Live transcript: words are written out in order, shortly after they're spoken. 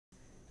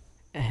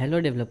Hello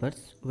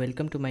developers,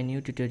 welcome to my new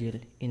tutorial.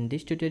 In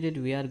this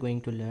tutorial we are going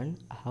to learn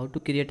how to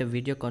create a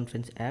video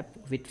conference app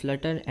with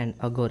Flutter and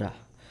Agora.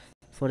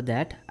 For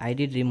that I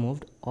did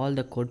removed all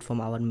the code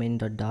from our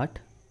main.dot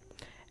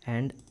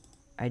and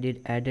I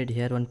did added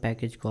here one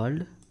package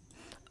called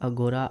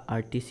Agora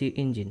RTC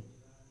engine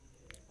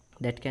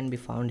that can be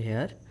found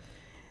here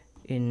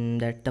in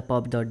that the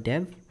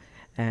pub.dev,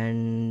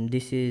 and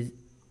this is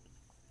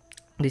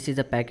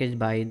a package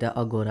by the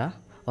Agora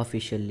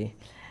officially,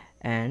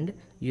 and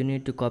you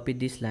need to copy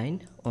this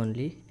line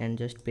only and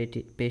just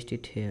paste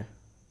it here,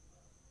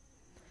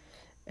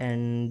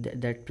 and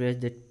that press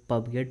the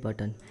pub-get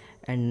button.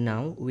 And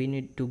now we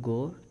need to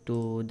go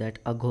to that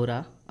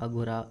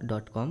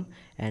agora.com,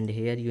 and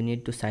here you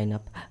need to sign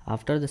up.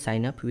 After the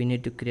sign up we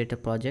need to create a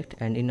project,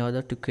 and in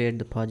order to create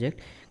the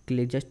project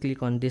just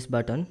click on this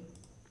button,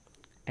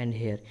 and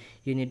here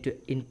you need to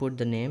input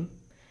the name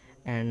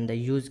and the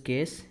use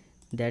case.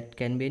 That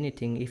can be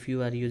anything. If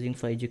you are using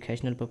for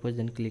educational purpose,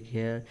 then click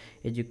here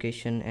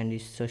education, and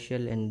is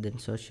social, and then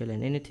social,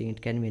 and anything.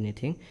 It can be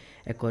anything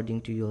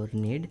according to your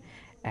need.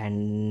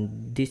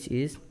 And this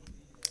is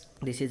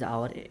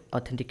our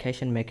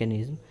authentication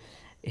mechanism.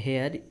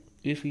 Here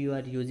if you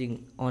are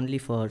using only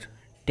for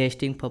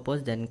testing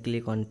purpose, then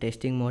click on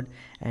testing mode,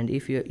 and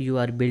if you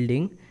are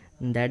building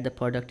that the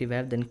productive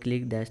app, then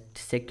click that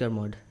secure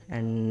mode,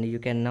 and you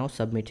can now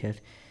submit here.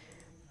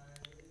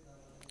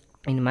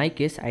 In my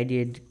case I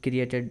did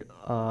created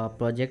a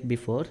project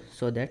before,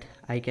 so that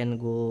I can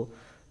go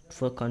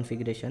for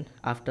configuration.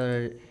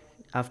 After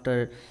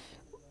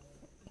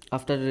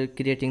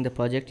creating the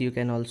project you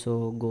can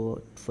also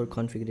go for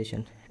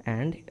configuration,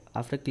 and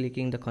after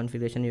clicking the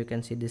configuration you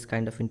can see this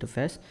kind of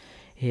interface.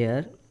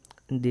 Here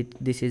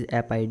this is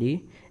app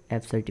ID,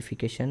 app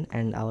certification,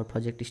 and our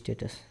project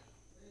status.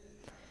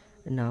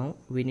 Now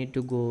we need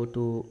to go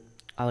to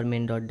our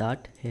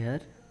main.dot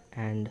here,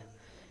 and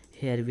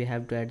here we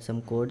have to add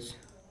some codes.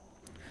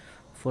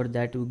 For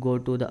that we go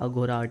to the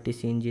Agora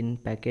RTC engine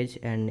package,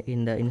 and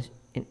in the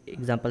in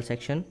example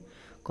section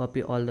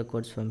copy all the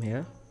codes from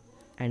here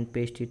and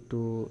paste it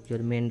to your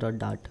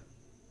main.dot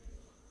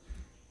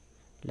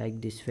like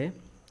this way.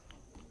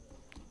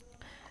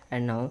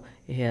 And now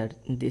here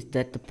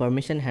that the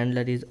permission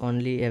handler is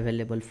only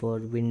available for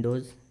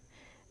Windows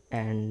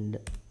and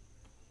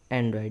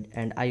Android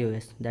and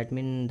iOS, that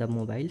means the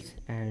mobiles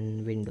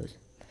and Windows.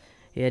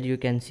 Here you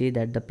can see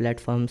that the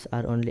platforms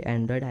are only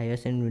Android,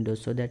 iOS, and Windows,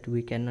 so that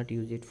we cannot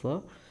use it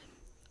for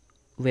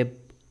web.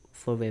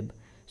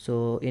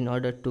 So in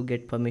order to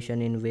get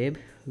permission in web,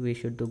 we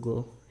should to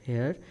go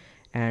here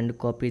and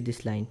copy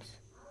these lines.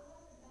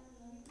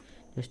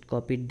 Just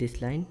copy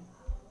this line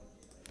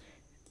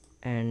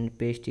and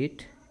paste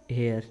it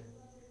here.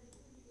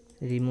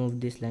 Remove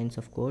these lines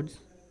of codes,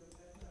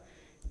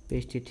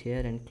 paste it here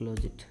and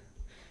close it,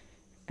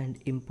 and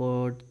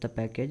import the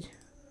package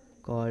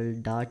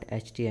called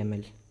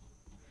 .html,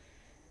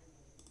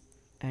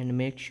 and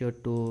make sure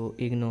to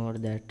ignore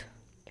that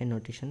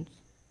annotations.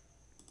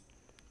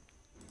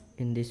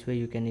 In this way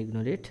you can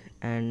ignore it,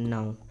 and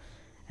now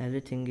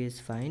everything is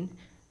fine.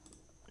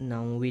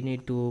 Now we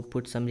need to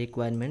put some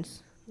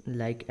requirements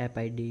like app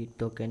ID,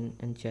 token,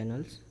 and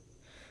channels.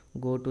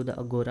 Go to the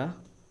Agora,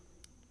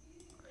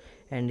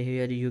 and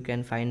here you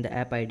can find the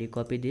app ID.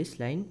 Copy this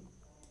line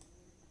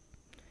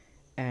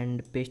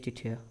and paste it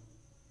here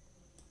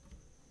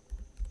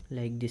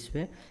like this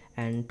way,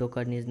 and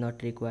token is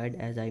not required,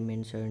 as I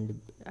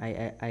mentioned.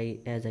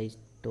 As I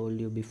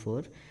told you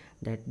before,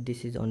 that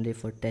this is only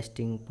for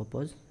testing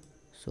purpose,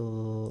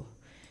 so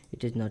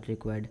it is not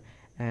required.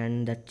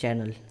 And the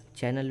channel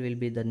will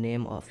be the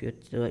name of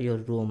your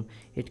room.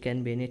 It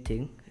can be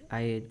anything.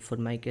 For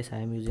my case I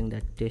am using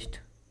that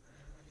test.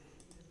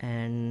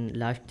 And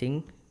last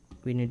thing,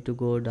 we need to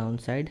go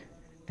downside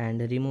and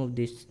remove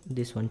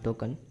this one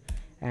token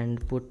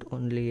and put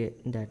only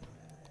that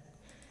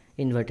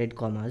inverted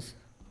commas,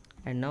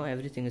 and now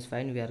everything is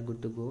fine. We are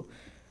good to go.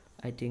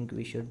 I think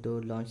we should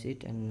launch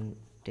it and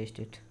test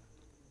it.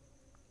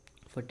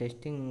 For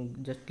testing,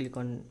 just click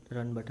on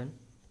run button.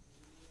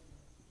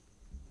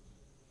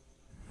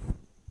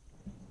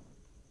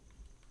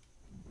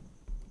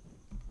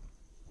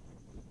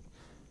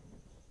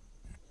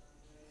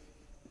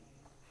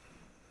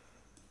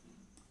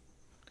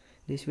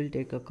 This will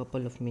take a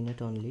couple of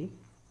minutes only.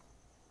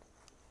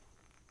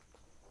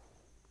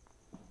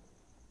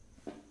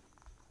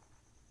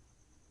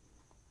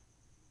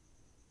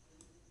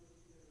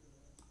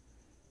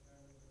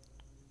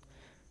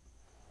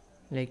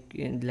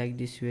 Like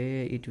this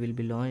way it will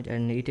be launched,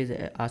 and it is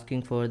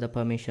asking for the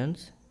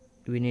permissions.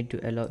 We need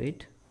to allow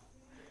it.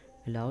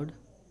 Allowed.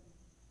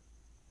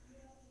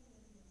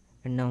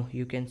 And now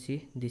you can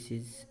see this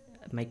is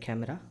my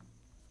camera,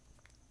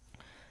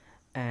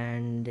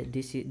 and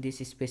this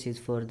space is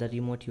for the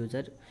remote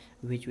user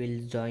which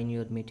will join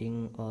your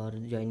meeting or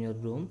join your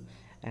room,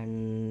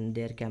 and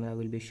their camera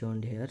will be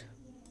shown here.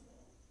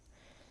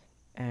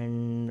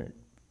 And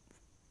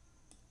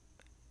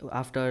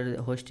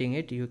after hosting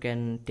it you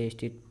can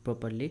test it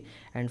properly,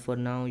 and for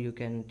now you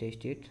can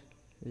test it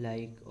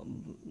like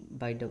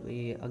by the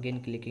way,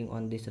 again clicking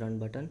on this run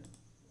button.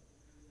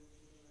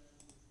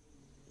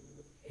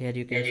 Here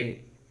you can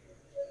see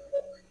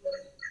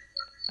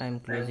I am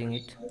closing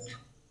it.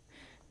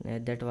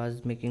 That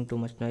was making too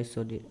much noise,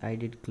 so I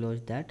did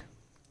close that.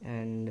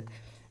 And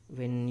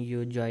when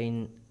you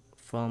join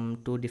from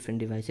two different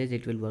devices,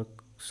 it will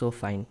work so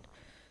fine.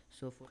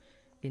 So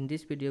in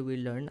this video we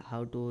learned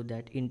how to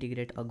that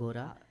integrate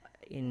Agora.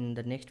 In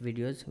the next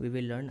videos we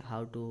will learn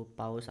how to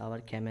pause our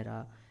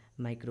camera,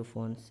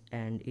 microphones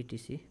and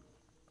etc,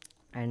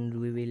 and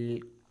we will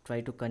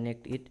try to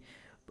connect it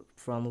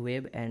from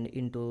web and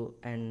into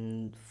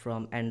and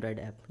from Android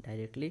app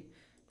directly.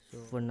 So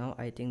for now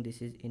I think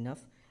this is enough,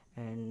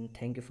 and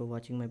thank you for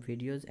watching my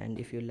videos. And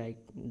if you like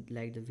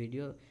the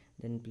video,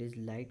 then please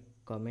like,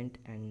 comment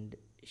and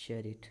share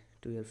it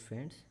to your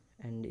friends.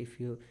 And if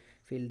you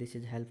feel this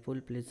is helpful,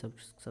 please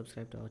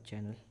subscribe to our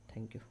channel.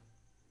 Thank you.